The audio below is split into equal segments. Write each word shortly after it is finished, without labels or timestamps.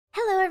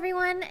Hello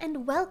everyone,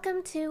 and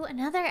welcome to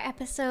another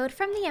episode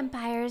from the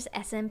Empire's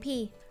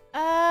SMP.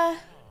 I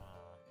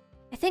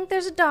think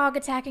there's a dog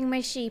attacking my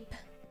sheep.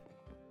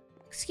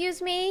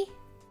 Excuse me?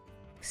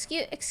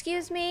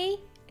 Excuse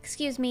me?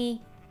 Excuse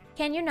me.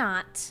 Can you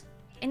not?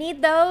 I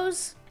need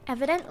those.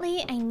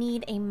 Evidently, I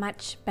need a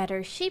much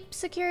better sheep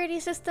security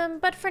system,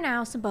 but for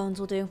now, some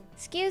bones will do.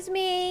 Excuse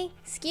me?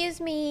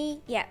 Excuse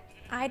me? Yeah,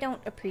 I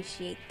don't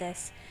appreciate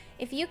this.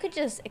 If you could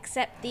just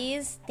accept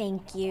these,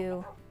 thank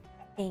you.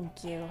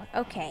 Thank you.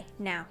 Okay,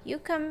 now you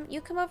come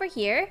over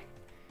here.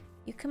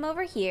 You come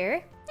over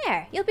here.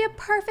 There, you'll be a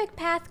perfect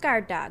path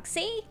guard dog.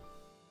 See?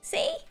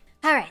 See?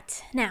 All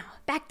right, now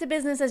back to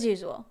business as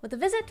usual with a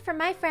visit from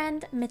my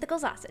friend Mythical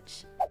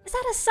Sausage. Is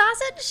that a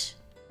sausage?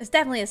 It's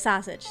definitely a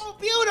sausage. Oh,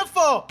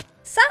 beautiful!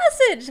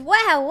 Sausage!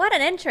 Wow, what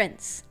an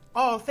entrance.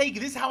 Oh, thank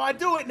you. This is how I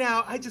do it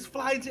now. I just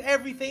fly into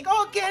everything.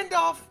 Oh,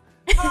 Gandalf!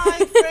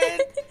 Hi,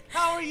 friend.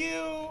 How are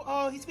you?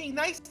 Oh, he's being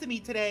nice to me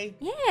today.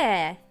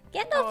 Yeah.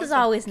 Gandalf is so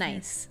always cute.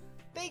 nice.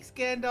 Thanks,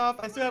 Gandalf.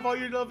 I still have all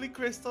your lovely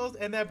crystals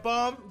and that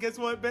bomb. Guess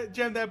what,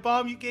 Gem? That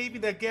bomb you gave me,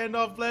 that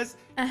Gandalf blessed,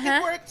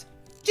 it worked.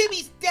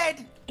 Jimmy's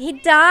dead. He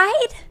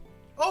died?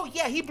 Oh,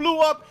 yeah, he blew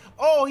up.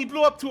 Oh, he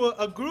blew up to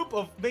a group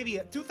of maybe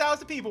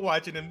 2,000 people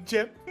watching him,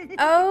 Jim.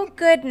 Oh,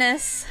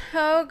 goodness.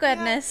 Oh,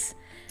 goodness.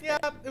 Yeah,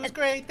 it was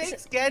great.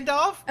 Thanks,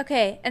 Gandalf.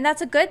 Okay, and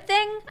that's a good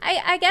thing,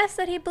 I guess,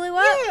 that he blew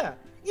up?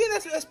 Yeah,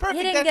 that's perfect.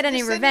 He didn't get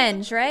any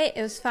revenge, right?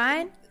 It was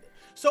fine?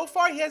 So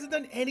far, he hasn't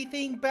done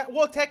anything bad.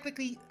 Well,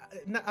 technically,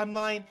 I'm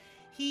lying.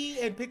 He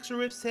and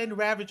Pixarif send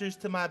Ravagers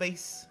to my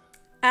base.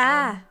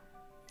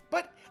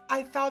 But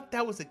I thought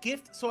that was a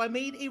gift, so I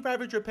made a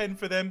Ravager pen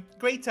for them.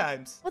 Great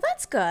times. Well,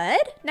 that's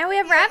good. Now we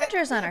have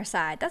Ravagers on our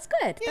side. That's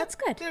good. Yeah, that's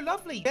good. They're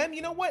lovely.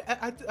 You know what?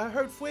 I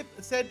heard Fwip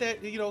said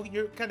that, you know,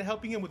 you're kind of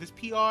helping him with his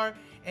PR,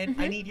 and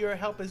I need your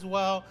help as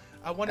well.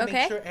 I want to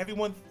make sure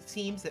everyone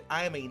seems that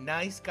I am a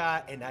nice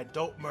guy and I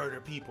don't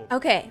murder people.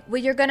 Okay, well,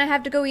 you're going to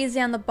have to go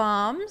easy on the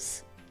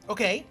bombs.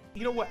 Okay,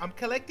 you know what? I'm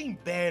collecting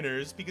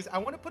banners because I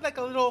want to put like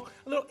a little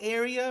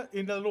area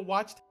in the little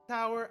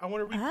watchtower. I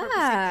want to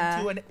repurpose it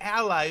into an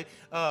ally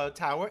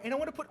tower, and I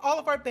want to put all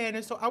of our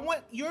banners. So I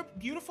want your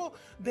beautiful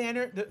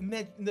banner.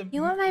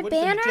 You want my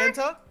banner?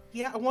 Magenta?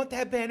 Yeah, I want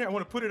that banner. I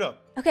want to put it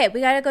up. Okay,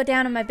 we got to go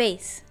down on my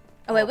base.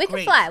 Oh, wait, we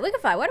can fly. We can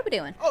fly. What are we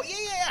doing? Oh,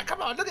 yeah.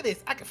 Come on, look at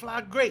this. I can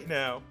fly great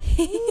now.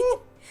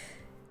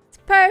 It's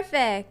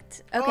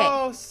perfect. Okay.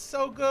 Oh,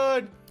 so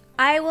good.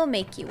 I will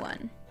make you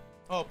one.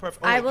 Oh,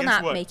 perfect. I will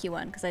not make you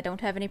one because I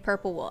don't have any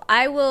purple wool.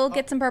 I will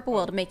get some purple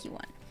wool to make you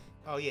one.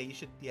 Oh, yeah, you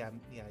should. Yeah.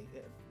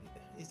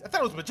 I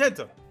thought it was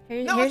magenta.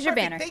 Here's your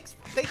banner. Thanks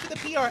for the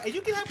PR. And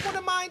you can have one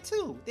of mine,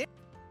 too.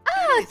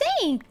 Oh,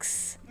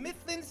 thanks.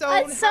 Mifflin's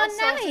own That's so house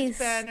nice.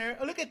 Banner.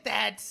 Oh, look at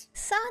that.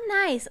 So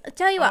nice. I'll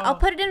tell you what, I'll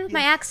put it in with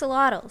my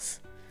axolotls.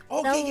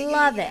 Oh, They'll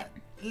love it.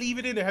 Leave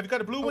it in there. Have you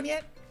got a blue one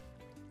yet?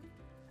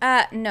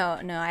 No.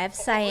 I have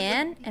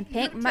cyan and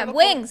pink. My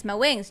wings,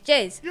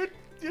 jeez.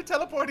 You're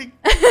teleporting.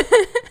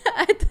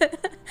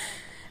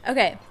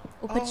 Okay,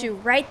 we'll put you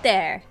right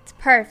there. It's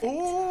perfect.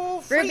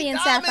 Ooh, Ruby and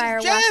Sapphire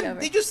watch over.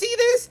 Did you see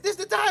this? This is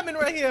the diamond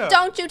right here.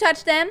 Don't you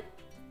touch them.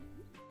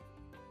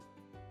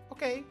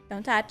 Okay.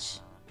 Don't touch.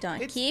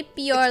 Don't keep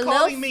your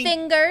little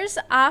fingers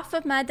off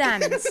of my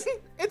diamonds.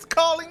 It's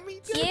calling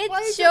me. Get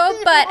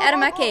your butt out of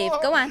my cave.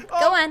 Go on.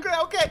 Go on.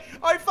 Okay.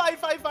 All right,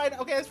 fine.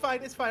 Okay, it's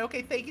fine.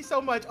 Okay, thank you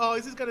so much. Oh,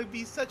 this is going to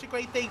be such a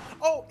great thing.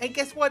 Oh, and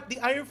guess what? The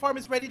iron farm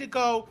is ready to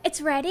go.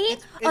 It's ready?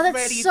 It's that's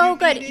ready. so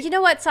good. You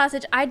know what,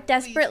 Sausage? I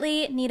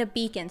desperately need a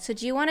beacon. So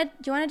do you want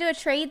to do a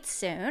trade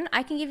soon?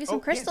 I can give you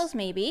some crystals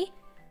maybe.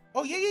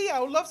 Oh, yeah. I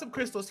would love some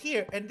crystals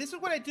here. And this is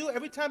what I do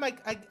every time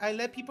I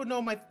let people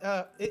know my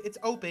it's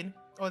open.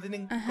 Oh, they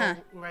didn't go,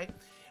 right?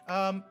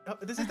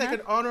 This is like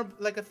an honor,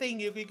 like a thing.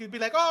 You could be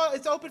like, oh,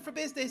 it's open for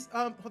business.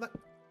 Hold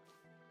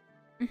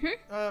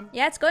on.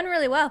 Yeah, it's going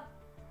really well.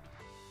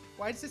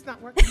 Why does this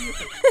not work?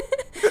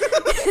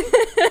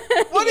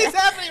 What is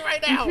happening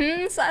right now?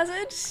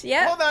 Sausage.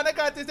 Yeah. Hold on, I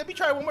got this. Let me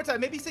try it one more time.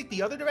 Maybe it's like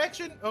the other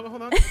direction. Oh,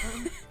 hold on.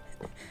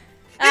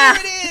 There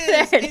it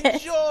is.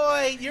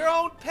 Enjoy your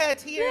own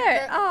pet here.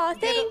 There. Oh,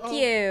 thank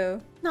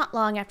you. Not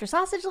long after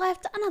Sausage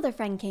left, another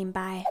friend came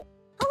by.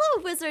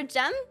 Hello, Wizard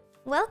Gem.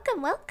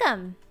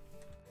 Welcome.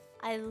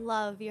 I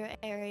love your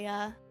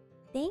area.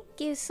 Thank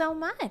you so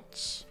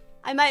much.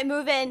 I might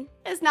move in.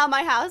 It's not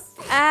my house.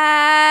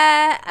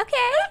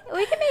 Okay.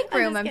 We can make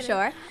room, I'm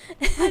sure.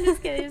 I'm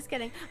just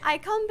kidding. I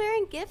come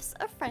bearing gifts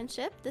of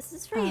friendship. This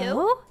is for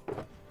you.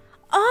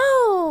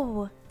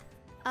 Oh.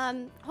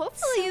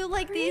 Hopefully So you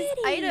like these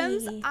pretty.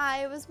 items.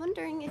 I was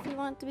wondering if you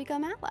want to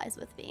become allies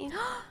with me.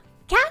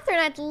 Catherine,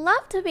 I'd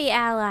love to be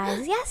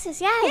allies. Yes.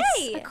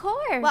 Yay. Of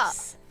course. Well,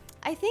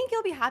 I think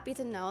you'll be happy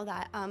to know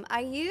that I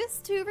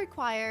used to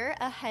require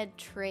a head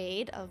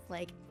trade of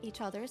like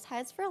each other's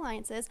heads for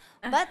alliances,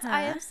 but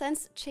I have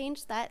since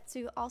changed that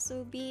to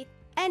also be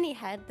any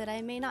head that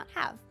I may not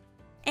have.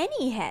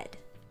 Any head?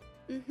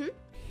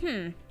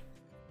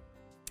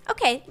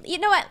 Okay, you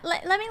know what?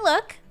 Let me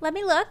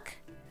look.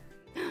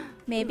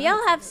 Maybe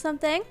I'll have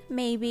something.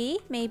 Maybe.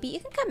 You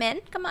can come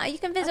in. Come on, you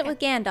can visit with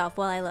Gandalf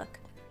while I look.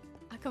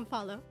 I can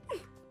follow.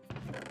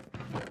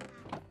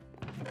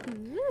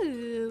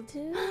 Ooh.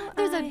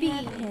 There's a bee.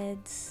 Have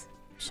heads?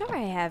 I'm sure I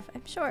have.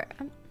 Do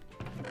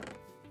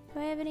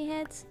I have any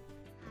heads?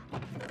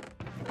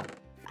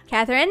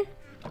 Catherine?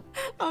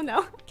 Oh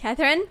no.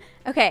 Catherine?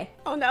 Okay.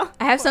 Oh no.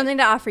 I have something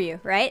to offer you,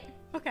 right?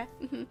 Okay.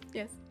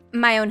 Yes.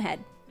 My own head.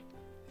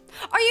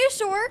 Are you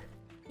sure?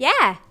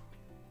 Yeah.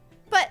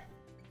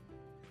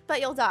 But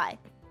you'll die.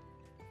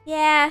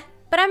 Yeah,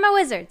 but I'm a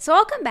wizard, so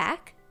I'll come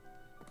back.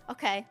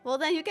 Okay. Well,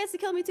 then you get to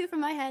kill me too for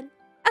my head.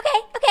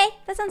 Okay.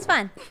 That sounds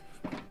fun.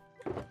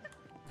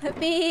 Let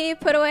me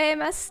put away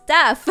my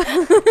stuff.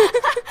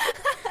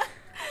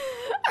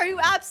 Are you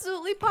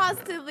absolutely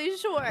positively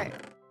sure?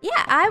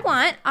 Yeah, I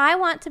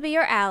want to be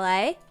your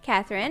ally,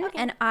 Catherine,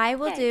 and I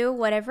will do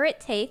whatever it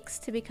takes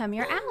to become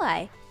your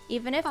ally,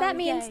 even if that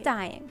means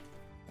dying.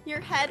 Your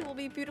head will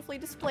be beautifully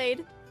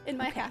displayed in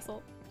my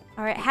castle.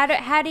 All right, how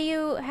do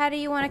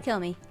you want to kill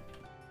me?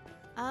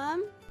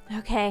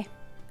 Okay,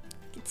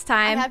 it's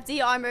time. I have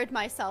de-armored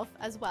myself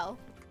as well.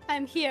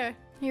 I'm here.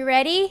 You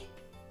ready?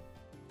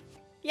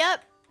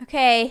 Yep.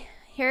 Okay,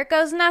 here it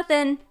goes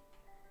nothing.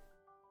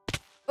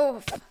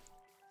 Oof.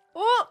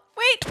 Oh,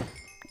 wait.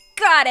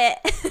 Got it.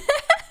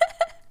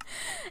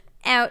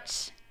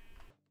 Ouch.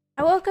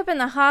 I woke up in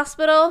the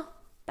hospital.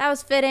 That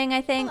was fitting,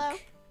 I think.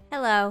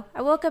 Hello.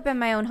 I woke up in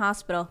my own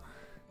hospital.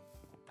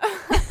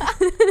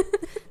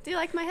 Do you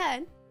like my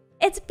head?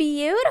 It's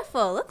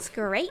beautiful. Looks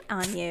great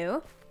on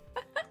you.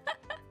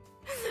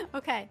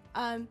 Okay.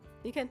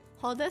 You can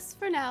hold this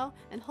for now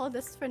and hold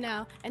this for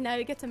now, and now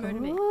you get to murder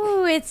me.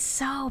 Ooh, it's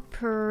so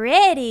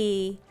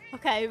pretty.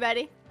 Okay, you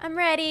ready? I'm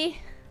ready.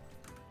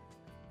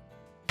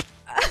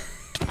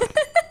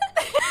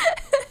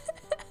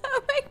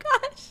 Oh my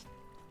gosh.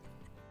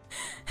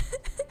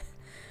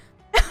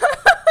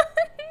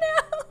 No.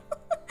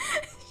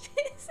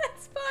 She's a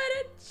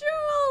spotted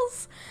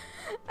jewels.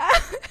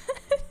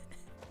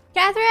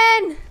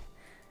 Catherine.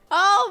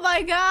 Oh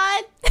my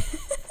god.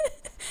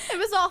 It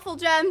was awful,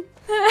 Gem.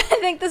 I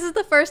think this is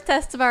the first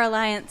test of our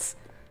alliance.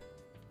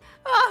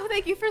 Oh,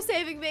 thank you for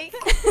saving me.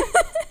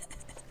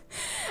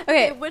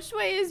 Okay, which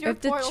way is your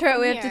portal from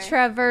we here? have to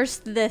traverse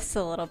this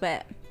a little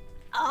bit.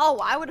 Oh,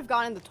 I would have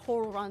gone in the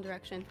total wrong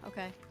direction.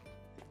 Okay.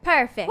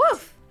 Perfect.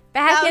 Woof.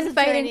 Back That was in a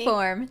fighting journey.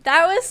 form.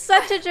 That was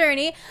such a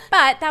journey,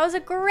 but that was a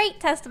great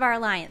test of our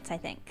alliance, I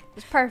think. It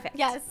was perfect.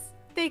 Yes.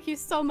 Thank you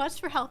so much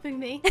for helping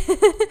me.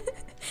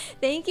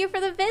 Thank you for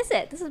the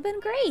visit. This has been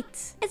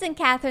great. Isn't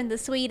Catherine the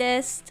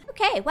sweetest?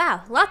 Okay,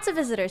 wow. Lots of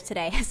visitors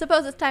today. I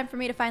suppose it's time for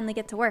me to finally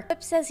get to work.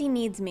 Pip says he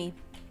needs me.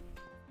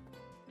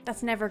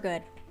 That's never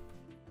good.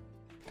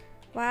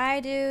 Why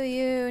do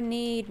you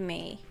need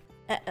me?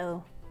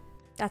 Uh-oh.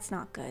 That's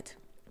not good.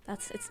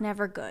 It's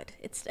never good.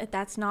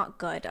 That's not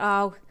good.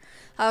 Oh,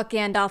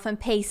 Gandalf, I'm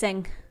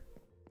pacing.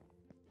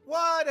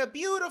 What a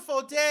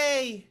beautiful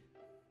day!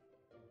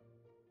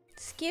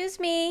 Excuse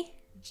me.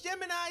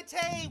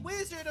 GeminiTay,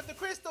 Wizard of the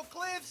Crystal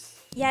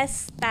Cliffs!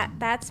 Yes,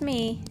 that's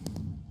me.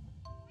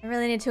 I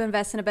really need to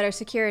invest in a better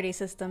security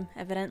system,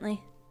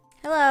 evidently.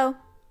 Hello.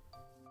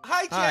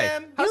 Hi,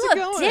 Gem! You How's look it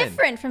going?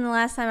 different from the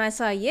last time I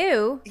saw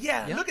you.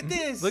 Yeah, look at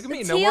this! Look at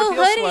me. The No more teal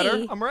teal hoodie.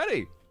 sweater. I'm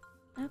ready.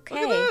 Okay.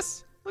 Look at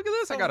this. Look at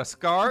this. I got a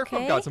scarf.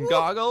 Okay. I've got some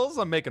goggles.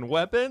 I'm making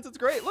weapons. It's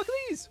great. Look at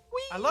these.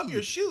 Whee! I love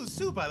your shoes,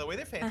 too, by the way.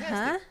 They're fantastic.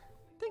 Uh-huh.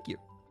 Thank you.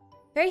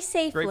 Very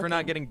safe Great for looking.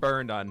 not getting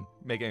burned on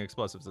making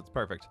explosives. It's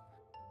perfect.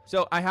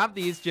 So I have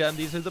these, Gem.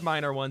 These are the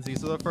minor ones.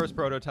 These are the first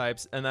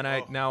prototypes. And then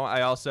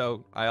I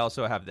also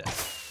have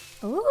this.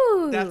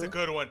 Ooh. That's a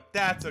good one.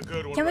 That's a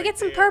good one. Can we right get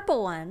some there.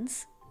 purple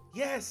ones?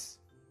 Yes.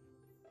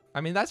 I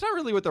mean, that's not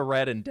really with the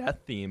red and death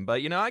theme,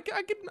 but you know, I could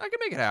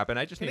make it happen.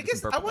 I just Can I need get?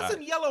 some I purple. want dye.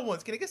 some yellow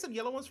ones. Can I get some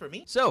yellow ones for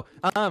me? So,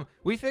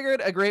 we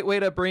figured a great way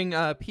to bring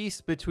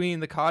peace between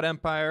the Cod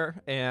Empire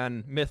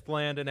and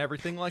Mythland and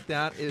everything like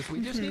that is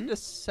we just need to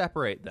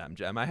separate them,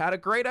 Gem. I had a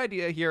great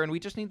idea here, and we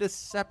just need to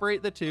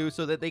separate the two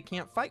so that they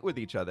can't fight with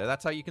each other.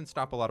 That's how you can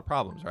stop a lot of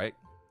problems, right?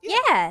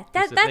 Yeah,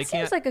 Because that they seems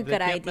can't- like a they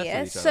good can't mess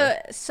idea. with each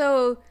other.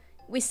 So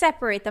we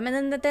separate them,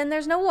 and then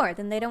there's no war.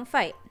 Then they don't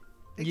fight.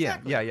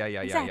 Exactly. Yeah.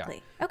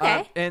 Exactly.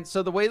 Okay. And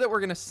so the way that we're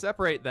going to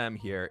separate them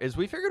here is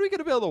we figured we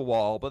could build a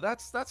wall, but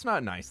that's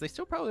not nice. They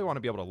still probably want to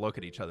be able to look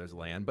at each other's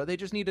land, but they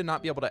just need to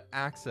not be able to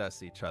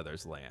access each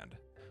other's land.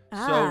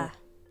 So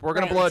we're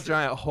going to blow a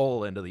giant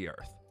hole into the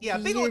earth. Yeah,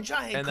 big old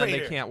giant And then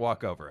crater. they can't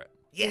walk over it.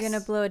 Yes. You're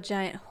gonna blow a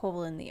giant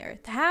hole in the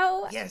earth.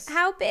 How? Yes.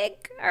 How big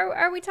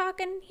are we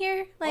talking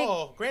here? Like,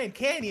 Oh, Grand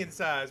Canyon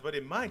size, but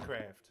in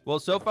Minecraft. Well,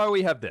 so far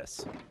we have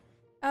this.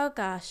 oh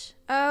gosh.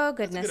 Oh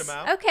goodness. good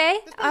amount. Okay.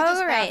 That's probably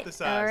just All half right. the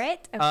size. All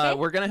right. Okay.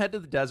 We're going to head to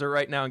the desert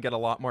right now and get a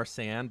lot more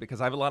sand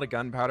because I have a lot of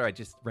gunpowder. I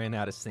just ran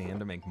out of sand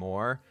to make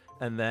more.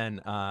 And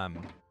then,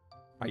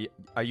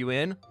 are you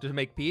in to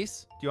make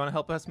peace? Do you want to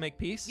help us make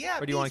peace? Yeah,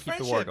 Or do you want to peace,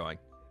 keep the war friendship.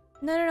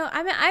 going? No.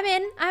 I'm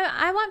in.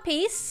 I want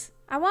peace.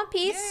 I want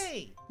peace.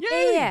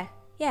 Yay.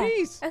 Yeah.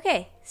 Peace.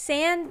 Okay.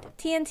 Sand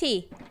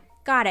TNT.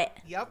 Got it.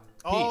 Yep.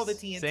 All the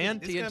TNT.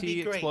 Sand, This is gonna be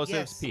TNT, great. explosives,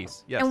 Yes.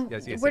 peace. Yes, And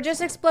yes. we're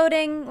just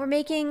exploding. We're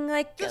making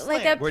like Just a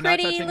land. We're not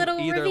pretty touching little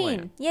either ravine.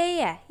 land.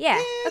 Yeah.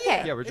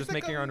 Okay. Yeah, we're It's just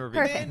like making a our own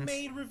ravine. Perfect.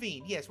 man-made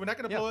ravine. Yes, we're not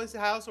gonna Yeah. blow his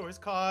house or his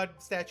cod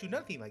statue,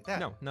 nothing like that.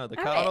 No, the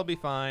All cod right. will be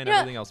fine. You know,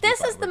 Everything else will be this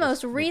fine. is the We're most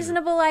just making-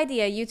 reasonable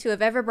idea you two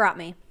have ever brought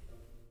me.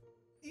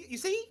 You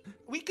see,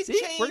 we could See,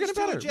 change we're getting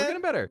to a better. We're gem.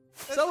 getting better.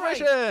 That's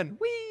Celebration!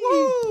 Whee!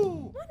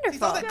 Woo! Wonderful. See,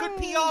 all that good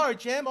PR,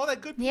 Gem. All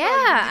that good PR.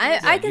 Yeah,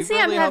 I can you've see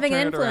I'm really helped having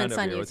an turn it around influence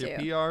over on here you with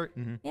two. your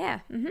PR.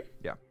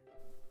 Yeah.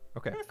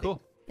 Okay, Perfect.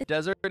 cool.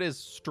 Desert is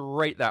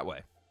straight that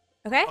way.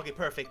 Okay. Okay,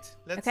 perfect.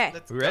 Let's Okay.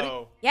 let's We ready?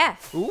 go. Yeah.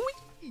 Ooh.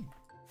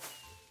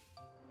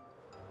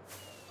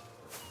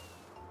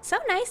 So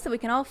nice that we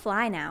can all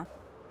fly now.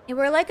 And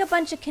we're like a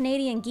bunch of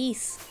Canadian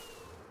geese.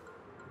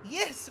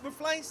 Yes, we're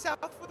flying south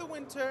for the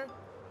winter.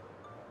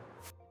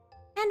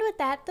 And with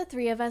that, the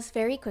three of us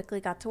very quickly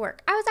got to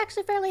work. I was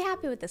actually fairly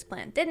happy with this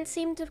plan. Didn't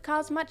seem to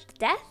cause much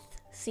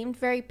death. Seemed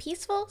very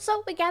peaceful.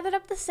 So we gathered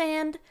up the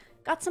sand,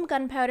 got some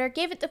gunpowder,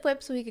 gave it to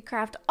Whip so we could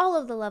craft all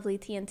of the lovely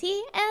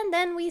TNT, and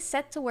then we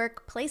set to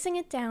work placing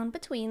it down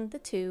between the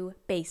two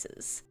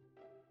bases.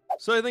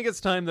 So I think it's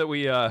time that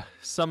we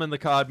summon the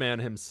Codman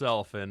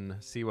himself and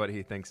see what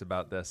he thinks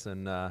about this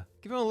and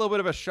give him a little bit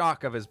of a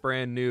shock of his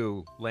brand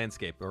new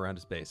landscape around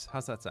his base.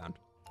 How's that sound?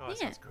 Oh, that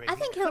Yeah, sounds great. I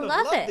think He's he'll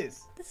gonna love it.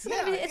 This. This is Yeah,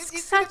 gonna be, it's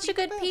gonna such be a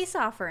good the best. peace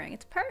offering.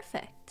 It's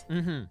perfect.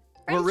 Mm-hmm. Right,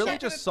 We're really Chef?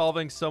 just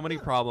solving so many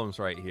problems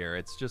right here.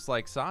 It's just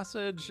like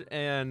Sausage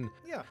and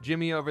Yeah.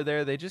 Jimmy over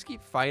there. They just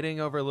keep fighting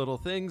over little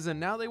things, and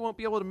now they won't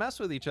be able to mess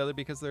with each other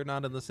because they're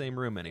not in the same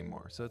room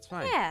anymore. So it's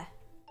fine. Yeah,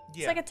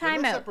 Yeah, like a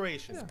little timeout.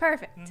 separation. it's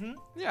perfect. Mm-hmm.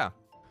 Yeah.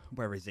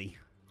 Where is he?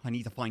 I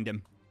need to find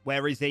him.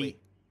 Where is he? Wait,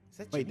 is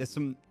that Wait,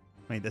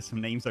 Jimmy? there's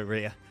some names over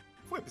here.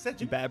 Wait, is that You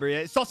Jimmy? better be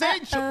it.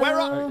 Sausage! Uh-oh. Where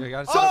are You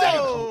gotta set it up.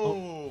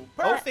 Oh,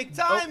 perfect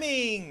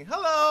timing.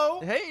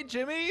 Hello. Hey,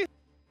 Jimmy.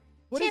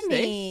 What is this?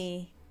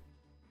 Jimmy.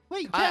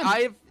 Wait, Jem.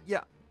 I've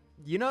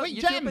you know, Wait, you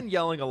two have Jem. been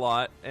yelling a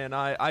lot, and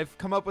I've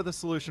come up with a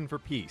solution for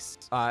peace.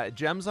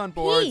 Gem's on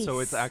board, so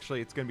Peace.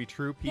 it's gonna be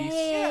true Yeah, peace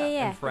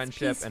yeah. and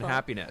friendship and peaceful.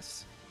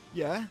 happiness.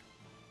 Yeah.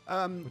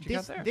 What you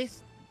got there?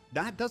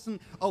 That doesn't.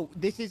 Oh,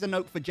 this is a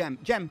note for Jem.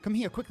 Jem, come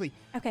here quickly.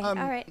 Okay, all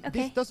right,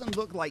 okay. This doesn't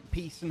look like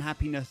peace and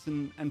happiness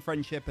and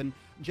friendship. And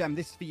Jem,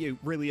 this is for you.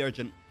 Really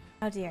urgent.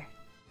 Oh dear.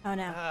 Oh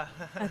no.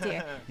 Oh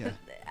dear.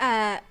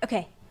 Yeah.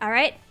 Okay. All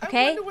right. I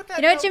Okay. wonder what that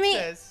You know what, note Jimmy?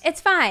 says.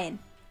 It's fine.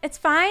 It's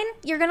fine.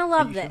 You're gonna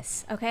love you sure?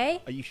 this.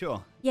 Okay. Are you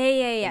sure? Yeah. you-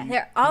 Here, you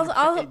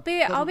I'll check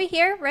be it I'll be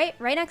here, right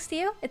next to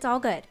you. It's all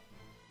good.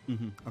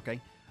 Okay.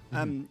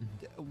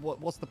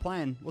 What's the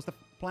plan? What's the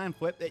plan,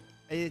 Flip?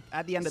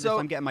 At the end of So- this,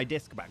 I'm getting my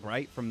disc back,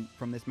 right? From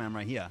this man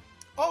right here.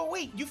 Oh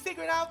wait, you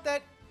figured out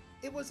that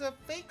it was a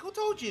fake? Who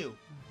told you?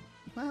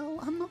 Well,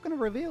 I'm not going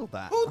to reveal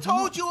that. Who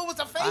told you it was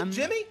a fake,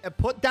 Jimmy?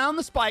 Put down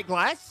the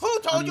spyglass. Who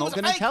told I'm you it not was a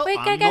gonna fake? tell. Wait,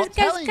 I'm not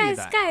telling you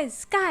that.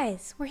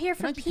 guys. We're here for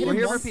Can I just peace. hit We're him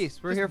here for once? peace.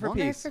 We're Just here for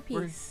once? peace. We're here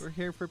for peace. We're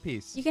here for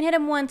peace. You can hit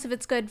him once if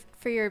it's good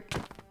for your.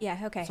 Yeah.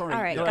 Okay. Sorry,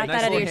 all right. you're Got right. that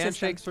Nice out of little your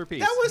system. handshakes for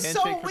peace. That was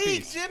so Handshake for weak,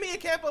 peace. Jimmy. I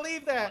can't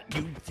believe that.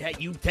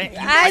 You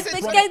I This is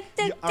think right.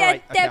 All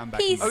right, okay, I'm back.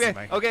 peace. I'm Okay,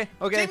 back. okay.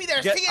 Jimmy,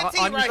 there's Get TNT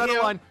on your right side of here.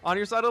 the line. On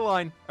your side of the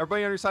line.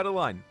 Everybody on your side of the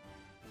line.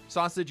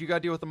 Sausage, you gotta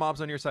deal with the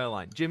mobs on your side of the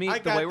line. Jimmy, I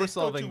the got way we're this,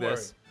 don't solving you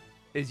this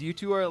is you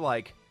two are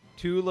like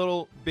two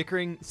little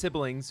bickering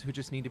siblings who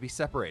just need to be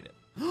separated.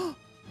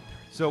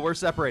 So we're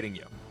separating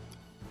you.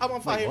 I'm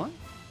on fire. Wait, what?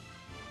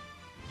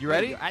 You Wait,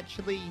 ready? you're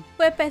actually.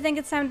 Whip. I think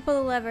it's time to pull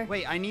the lever.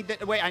 Wait, I need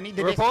the. Wait, I need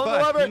the We're disc pulling the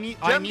first. lever.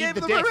 I Jem need gave the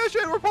the disc.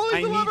 permission. We're pulling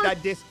I the need lever.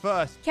 that disc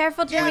first.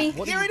 Careful, Yeah, Jimmy.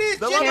 What here are it you- is,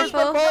 The Jimmy. lever's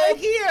Careful. Right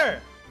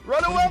here.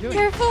 Run away.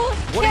 Careful.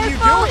 What are you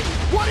Careful. doing?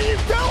 What are you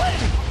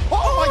doing?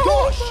 Oh my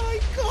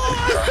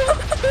gosh!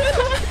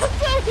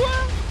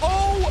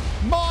 Oh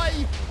my!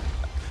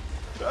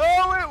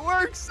 Oh, it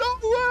works so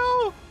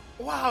well.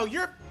 Wow,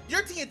 your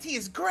TNT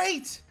is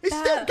great. It's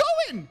still That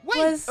going. Wait.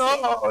 was-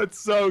 Oh, it's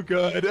so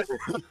good.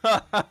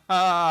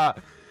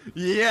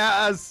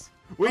 Yes.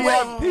 We Whoa.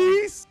 have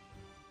peace.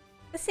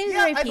 This seems Yeah,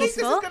 very I think this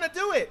is peaceful. gonna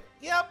do it.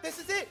 Yep, this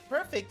is it.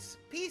 Perfect.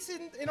 Peace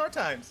in our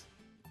times.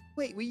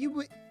 Wait, were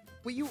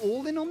you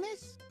all in on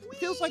this? It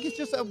feels like it's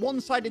just a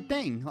one-sided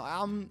thing.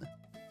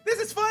 This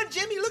is fun,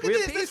 Jimmy. Look We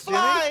at have this. peace, Let's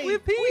fly. Jimmy. We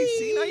have peace. Whee!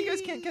 See, now you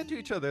guys can't get to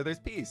each other. There's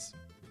peace.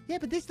 Yeah,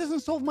 but this doesn't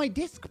solve my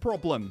disc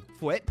problem,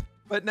 Flip.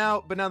 But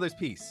now there's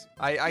peace.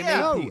 I Yeah.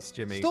 No, made peace,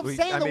 Jimmy. Stop I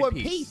saying the made word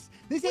peace.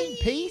 This ain't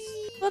peace.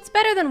 Well, it's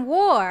better than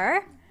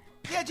war.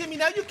 Yeah, Jimmy.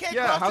 Now you can't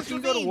Yeah, cross how this can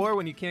you go to ravine. war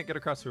when you can't get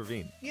across the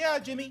ravine? Yeah,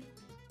 Jimmy.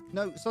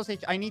 No,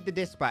 Sausage, I need the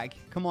disc back.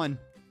 Come on.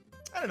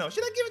 I don't know.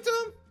 Should I give it to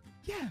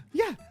him?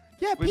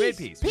 Yeah, We peace. made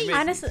peace. We Peace. made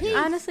Honestly, peace.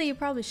 honestly, you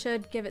probably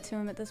should give it to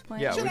him at this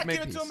point. Yeah, Should we've I made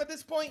give it to peace. him at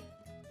this point?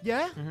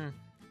 Yeah? Mm-hmm.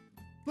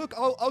 Look,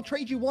 I'll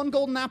trade you one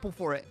golden apple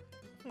for it.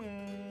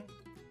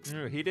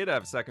 He did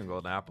have a second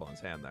golden apple in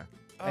his hand there.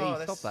 Oh,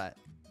 Hey, stop that.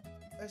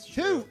 That's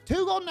true.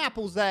 Two golden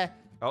apples there.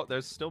 Oh,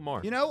 there's still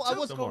more. You know, I Two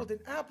was more. golden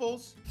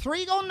apples.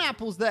 3 golden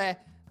apples there.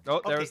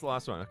 Oh, there Okay. was the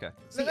last one. Okay.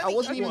 See, Let I me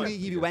wasn't eat even one. going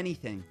to give you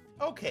anything.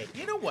 Okay,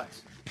 you know what?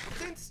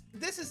 Since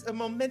this is a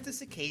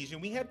momentous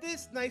occasion, we have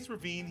this nice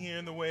ravine here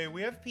in the way,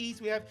 we have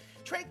peace, we have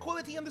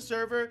tranquility on the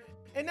server,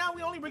 and now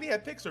we only really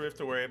have Pixariff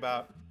to worry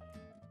about.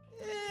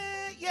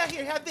 Yeah,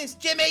 here, have this.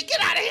 Jimmy, get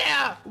out of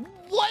here!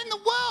 What in the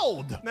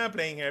world? Not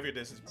playing here, your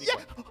distance.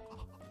 Yeah.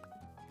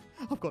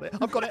 I've got it.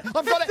 I've got it.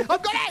 I've got it.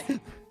 I've got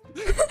it.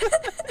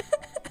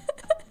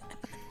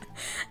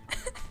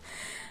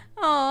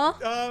 Aw.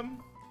 That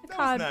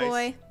Cod was nice.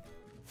 boy.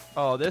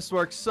 Oh, this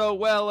works so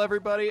well,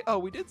 everybody. Oh,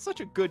 we did such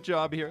a good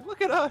job here.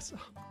 Look at us.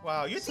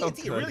 Wow, your So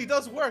TNT good. really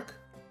does work.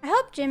 I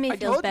hope Jimmy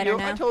feels better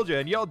now. I told you,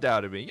 and y'all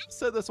doubted me. You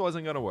said this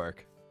wasn't gonna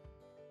work.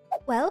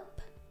 Welp,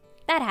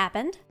 that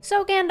happened.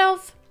 So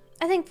Gandalf,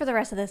 I think for the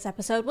rest of this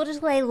episode, we'll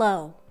just lay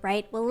low,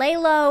 right? We'll lay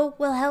low,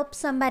 we'll help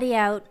somebody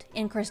out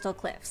in Crystal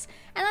Cliffs.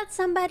 And that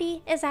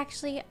somebody is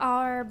actually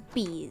our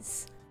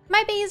bees.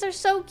 My bees are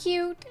so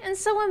cute and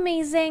so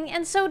amazing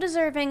and so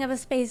deserving of a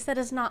space that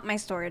is not my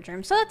storage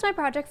room. So that's my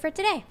project for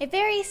today. A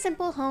very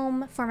simple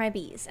home for my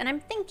bees. And I'm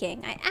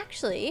thinking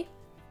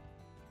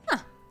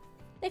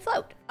they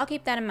float. I'll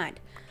keep that in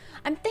mind.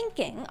 I'm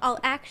thinking I'll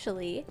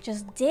actually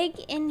just dig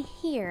in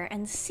here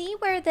and see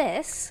where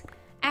this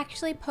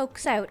actually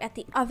pokes out at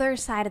the other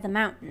side of the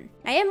mountain.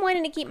 I am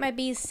wanting to keep my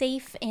bees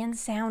safe and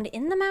sound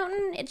in the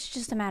mountain. It's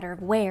just a matter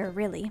of where,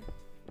 really.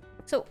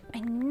 So I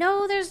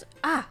know there's,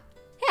 yeah,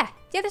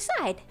 the other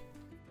side.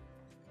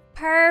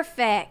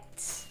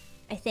 Perfect,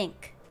 I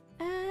think.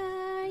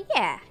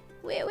 Yeah,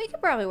 we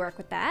could probably work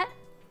with that.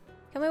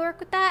 Can we work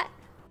with that?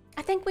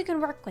 I think we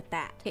can work with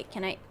that. Okay,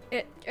 can I,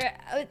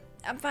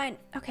 I'm fine.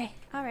 Okay,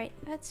 all right,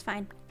 that's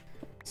fine.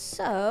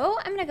 So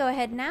I'm gonna go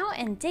ahead now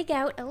and dig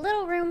out a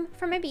little room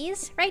for my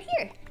bees right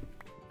here.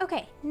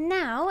 Okay,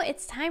 now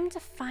it's time to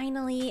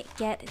finally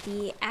get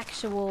the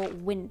actual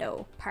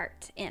window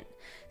part in.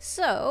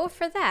 So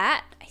for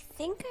that, I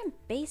think I'm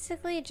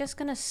basically just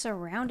gonna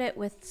surround it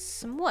with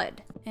some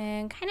wood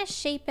and kind of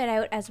shape it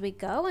out as we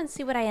go and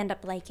see what I end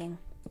up liking.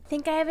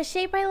 Think I have a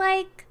shape I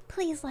like?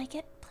 Please like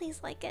it,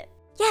 please like it.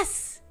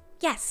 Yes,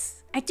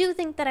 yes, I do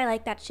think that I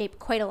like that shape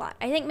quite a lot.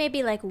 I think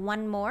maybe like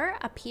one more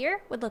up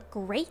here would look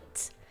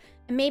great.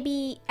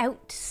 Maybe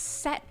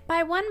outset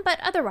by one, but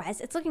otherwise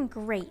it's looking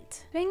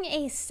great. Doing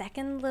a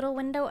second little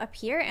window up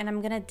here, and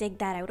I'm gonna dig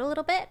that out a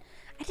little bit.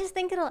 I just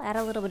think it'll add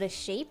a little bit of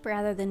shape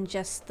rather than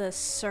just the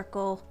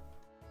circle.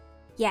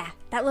 Yeah,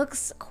 that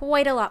looks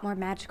quite a lot more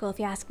magical if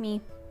you ask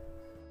me.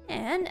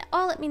 And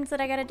all it means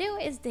that I gotta do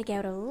is dig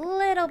out a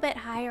little bit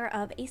higher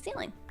of a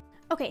ceiling.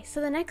 Okay,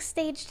 so the next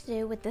stage to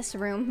do with this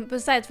room,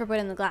 besides for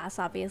putting the glass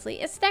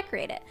obviously, is to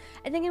decorate it.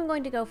 I think I'm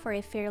going to go for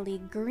a fairly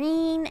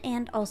green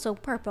and also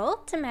purple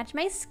to match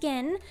my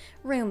skin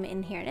room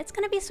in here. And it's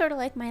gonna be sort of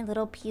like my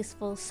little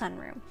peaceful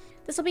sunroom.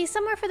 This will be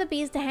somewhere for the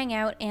bees to hang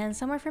out and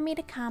somewhere for me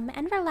to come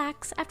and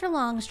relax after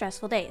long,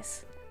 stressful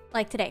days.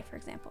 Like today, for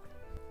example.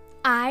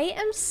 I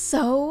am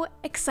so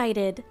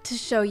excited to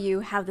show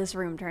you how this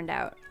room turned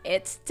out.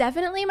 It's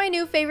definitely my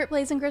new favorite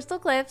place in Crystal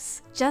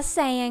Cliffs. Just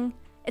saying.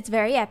 It's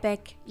very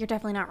epic. You're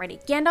definitely not ready.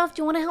 Gandalf,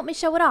 do you want to help me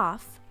show it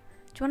off?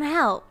 Do you want to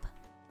help?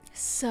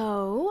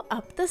 So,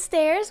 up the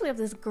stairs, we have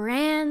this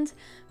grand,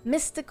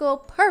 mystical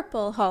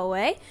purple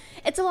hallway.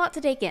 It's a lot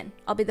to take in.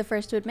 I'll be the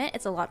first to admit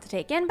it's a lot to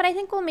take in, but I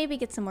think we'll maybe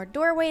get some more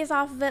doorways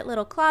off of it,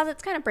 little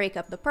closets, kind of break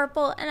up the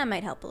purple, and that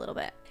might help a little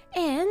bit.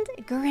 And,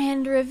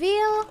 grand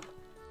reveal,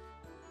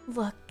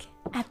 look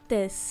at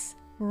this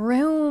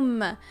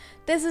room.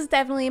 This is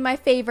definitely my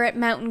favorite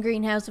mountain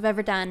greenhouse I've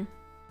ever done.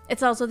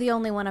 It's also the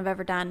only one I've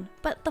ever done.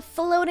 But the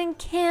floating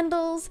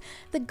candles,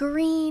 the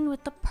green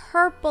with the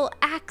purple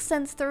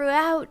accents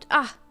throughout,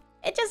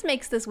 it just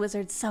makes this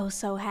wizard so,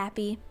 so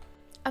happy.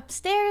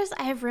 Upstairs,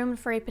 I have room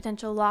for a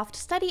potential loft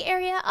study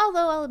area,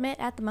 although I'll admit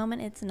at the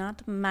moment it's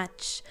not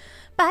much.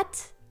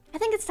 But I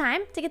think it's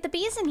time to get the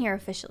bees in here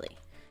officially.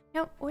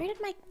 Now, where did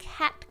my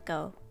cat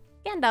go?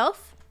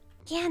 Gandalf?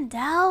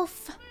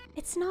 Gandalf!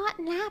 It's not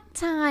nap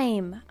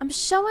time. I'm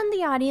showing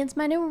the audience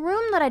my new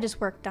room that I just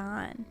worked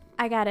on.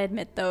 I gotta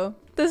admit though,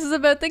 this is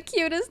about the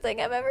cutest thing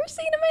I've ever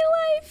seen in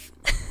my life.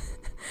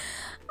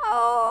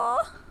 Oh,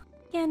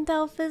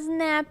 Gandalf is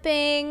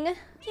napping.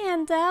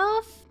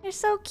 Gandalf, you're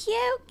so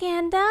cute,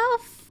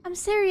 Gandalf. I'm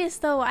serious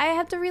though, I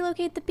have to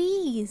relocate the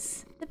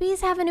bees. The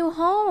bees have a new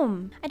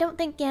home. I don't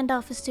think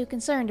Gandalf is too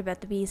concerned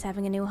about the bees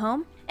having a new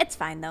home. It's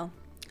fine though.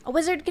 A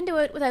wizard can do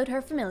it without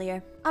her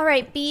familiar. All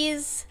right,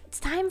 bees. It's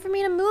time for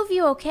me to move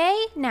you,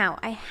 okay? Now,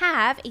 I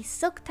have a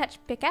Silk Touch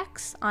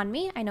pickaxe on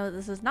me. I know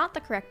this is not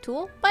the correct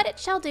tool, but it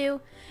shall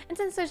do. And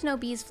since there's no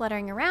bees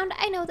fluttering around,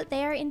 I know that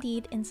they are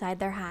indeed inside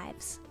their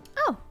hives.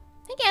 Oh,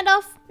 hey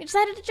Gandalf, you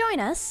decided to join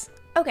us.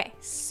 Okay,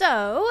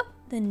 so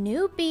the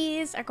new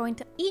bees are going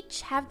to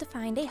each have to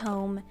find a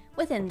home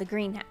within the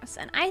greenhouse.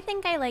 And I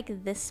think I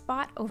like this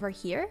spot over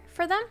here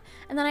for them.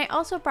 And then I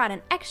also brought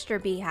an extra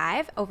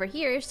beehive over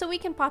here so we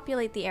can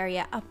populate the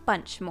area a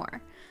bunch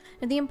more.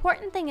 Now, the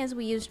important thing is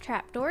we use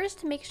trapdoors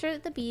to make sure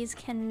that the bees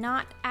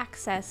cannot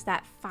access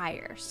that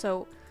fire.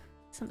 So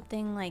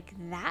something like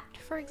that,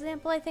 for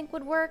example, I think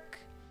would work.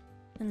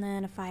 And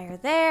then a fire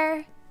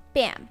there.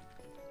 Bam.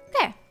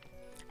 Okay.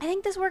 I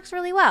think this works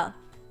really well.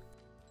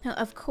 Now,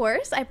 of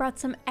course, I brought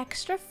some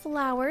extra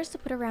flowers to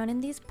put around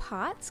in these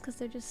pots because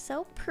they're just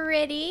so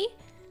pretty.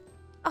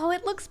 Oh,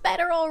 it looks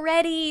better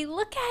already.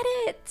 Look at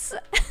it.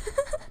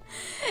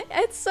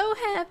 It's so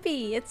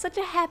happy. It's such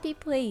a happy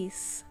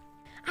place.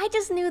 I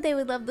just knew they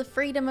would love the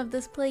freedom of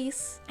this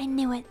place. I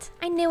knew it.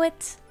 I knew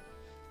it.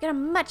 Got a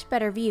much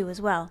better view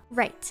as well.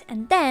 Right,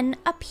 and then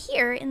up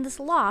here in this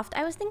loft,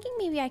 I was thinking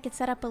maybe I could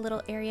set up a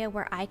little area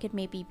where I could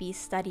maybe be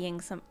studying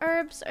some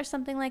herbs or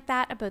something like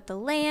that about the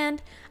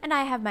land. And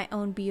I have my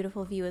own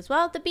beautiful view as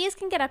well. The bees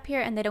can get up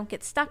here and they don't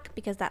get stuck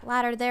because that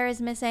ladder there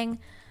is missing.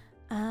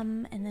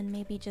 And then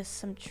maybe just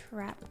some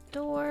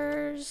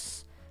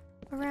trapdoors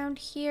around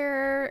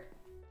here.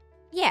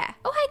 Yeah.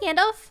 Oh, hi,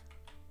 Gandalf.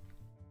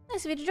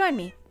 Nice of you to join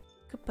me.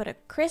 Could put a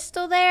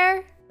crystal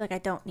there. Like, I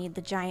don't need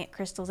the giant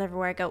crystals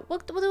everywhere I go. We'll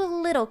do a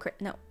little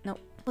no.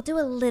 We'll do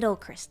a little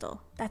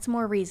crystal. That's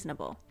more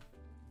reasonable.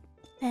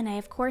 Then I,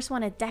 of course,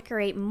 want to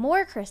decorate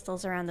more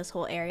crystals around this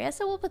whole area,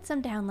 so we'll put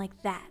some down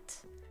like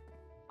that.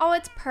 Oh,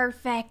 it's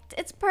perfect.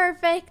 It's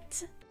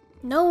perfect.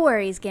 No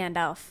worries,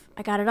 Gandalf.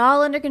 I got it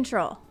all under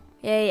control.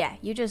 Yeah.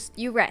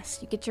 You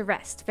rest. You get your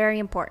rest. Very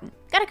important.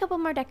 Got a couple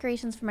more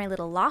decorations for my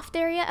little loft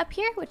area up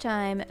here, which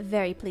I'm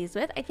very pleased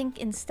with. I think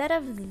instead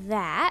of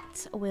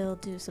that, we'll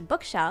do some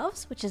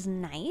bookshelves, which is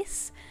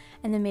nice.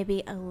 And then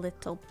maybe a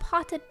little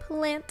potted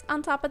plant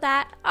on top of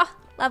that. Oh,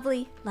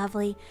 lovely,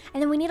 lovely.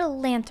 And then we need a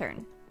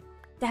lantern.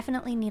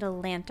 Definitely need a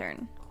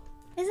lantern.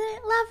 Isn't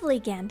it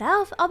lovely,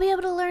 Gandalf? I'll be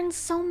able to learn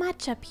so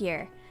much up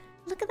here.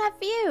 Look at that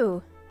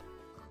view.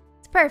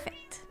 It's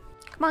perfect.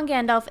 Come on,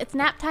 Gandalf. It's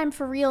nap time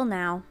for real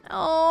now.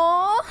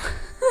 Oh,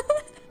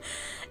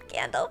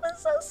 Gandalf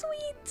is so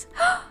sweet.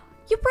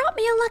 You brought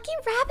me a lucky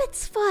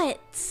rabbit's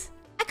foot.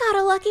 I got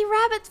a lucky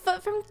rabbit's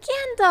foot from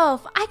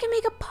Gandalf. I can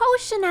make a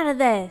potion out of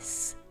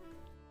this.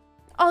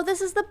 Oh, this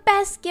is the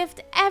best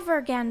gift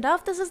ever,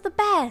 Gandalf. This is the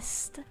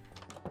best.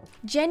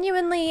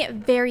 Genuinely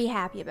very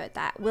happy about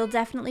that. We'll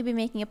definitely be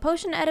making a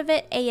potion out of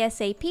it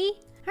ASAP.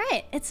 All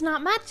right, it's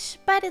not much,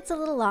 but it's a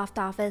little loft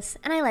office,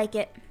 and I like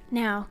it.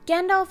 Now,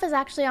 Gandalf is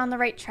actually on the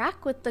right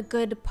track with the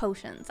good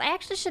potions. I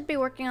actually should be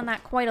working on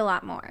that quite a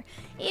lot more.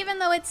 Even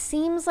though it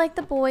seems like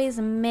the boys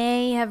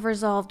may have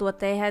resolved what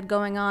they had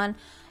going on,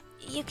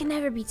 you can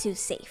never be too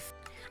safe.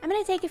 I'm going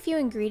to take a few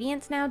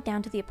ingredients now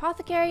down to the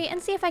apothecary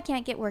and see if I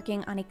can't get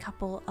working on a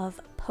couple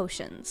of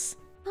potions.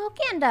 Oh,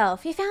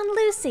 Gandalf, you found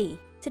Lucy.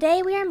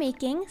 Today we are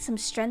making some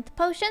strength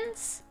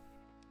potions,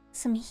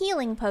 some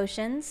healing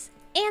potions,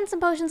 and some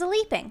potions of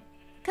leaping.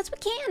 Because we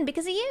can,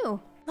 because of you.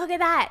 Look at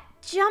that.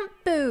 Jump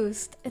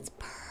boost. It's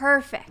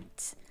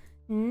perfect.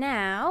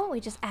 Now we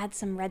just add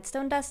some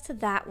redstone dust to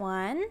that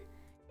one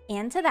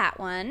and to that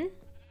one.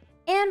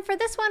 And for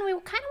this one, we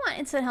kind of want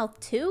instant health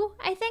too,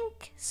 I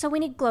think. So we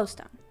need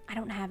glowstone. I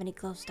don't have any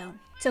glowstone.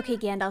 It's okay,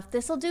 Gandalf.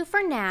 This'll do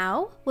for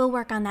now. We'll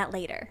work on that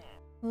later.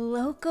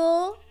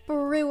 Local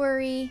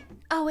brewery.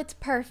 Oh, it's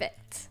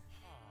perfect.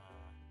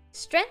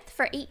 Strength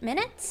for 8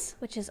 minutes,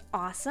 which is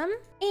awesome.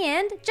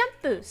 And jump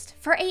boost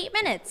for 8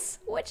 minutes,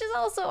 which is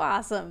also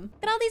awesome.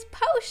 Look at all these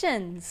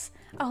potions.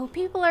 Oh,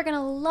 people are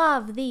gonna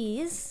love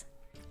these.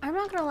 I'm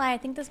not gonna lie, I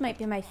think this might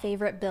be my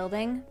favorite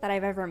building that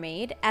I've ever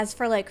made. As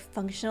for like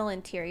functional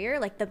interior,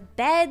 like the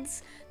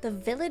beds, the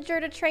villager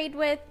to trade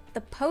with,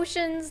 the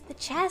potions, the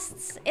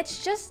chests,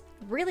 it's just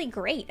really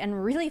great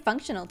and really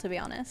functional, to be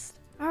honest.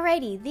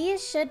 Alrighty,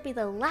 these should be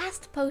the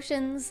last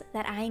potions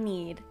that I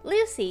need.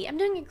 Lucy, I'm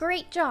doing a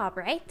great job,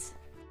 right?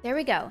 There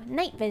we go,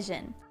 night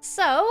vision.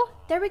 So,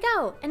 there we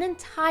go, an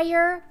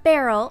entire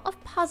barrel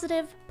of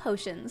positive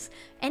potions.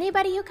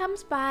 Anybody who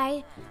comes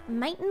by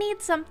might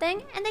need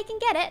something, and they can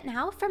get it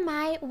now from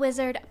my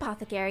wizard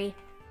apothecary.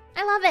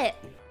 I love it.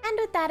 And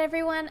with that,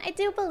 everyone, I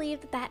do believe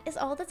that that is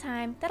all the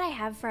time that I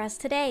have for us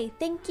today.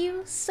 Thank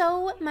you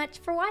so much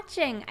for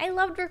watching. I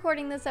loved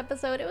recording this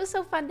episode. It was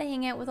so fun to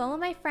hang out with all of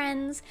my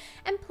friends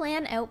and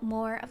plan out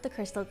more of the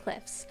Crystal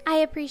Cliffs. I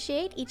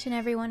appreciate each and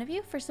every one of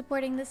you for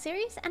supporting this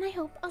series, and I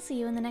hope I'll see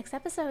you in the next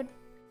episode.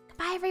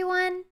 Goodbye, everyone.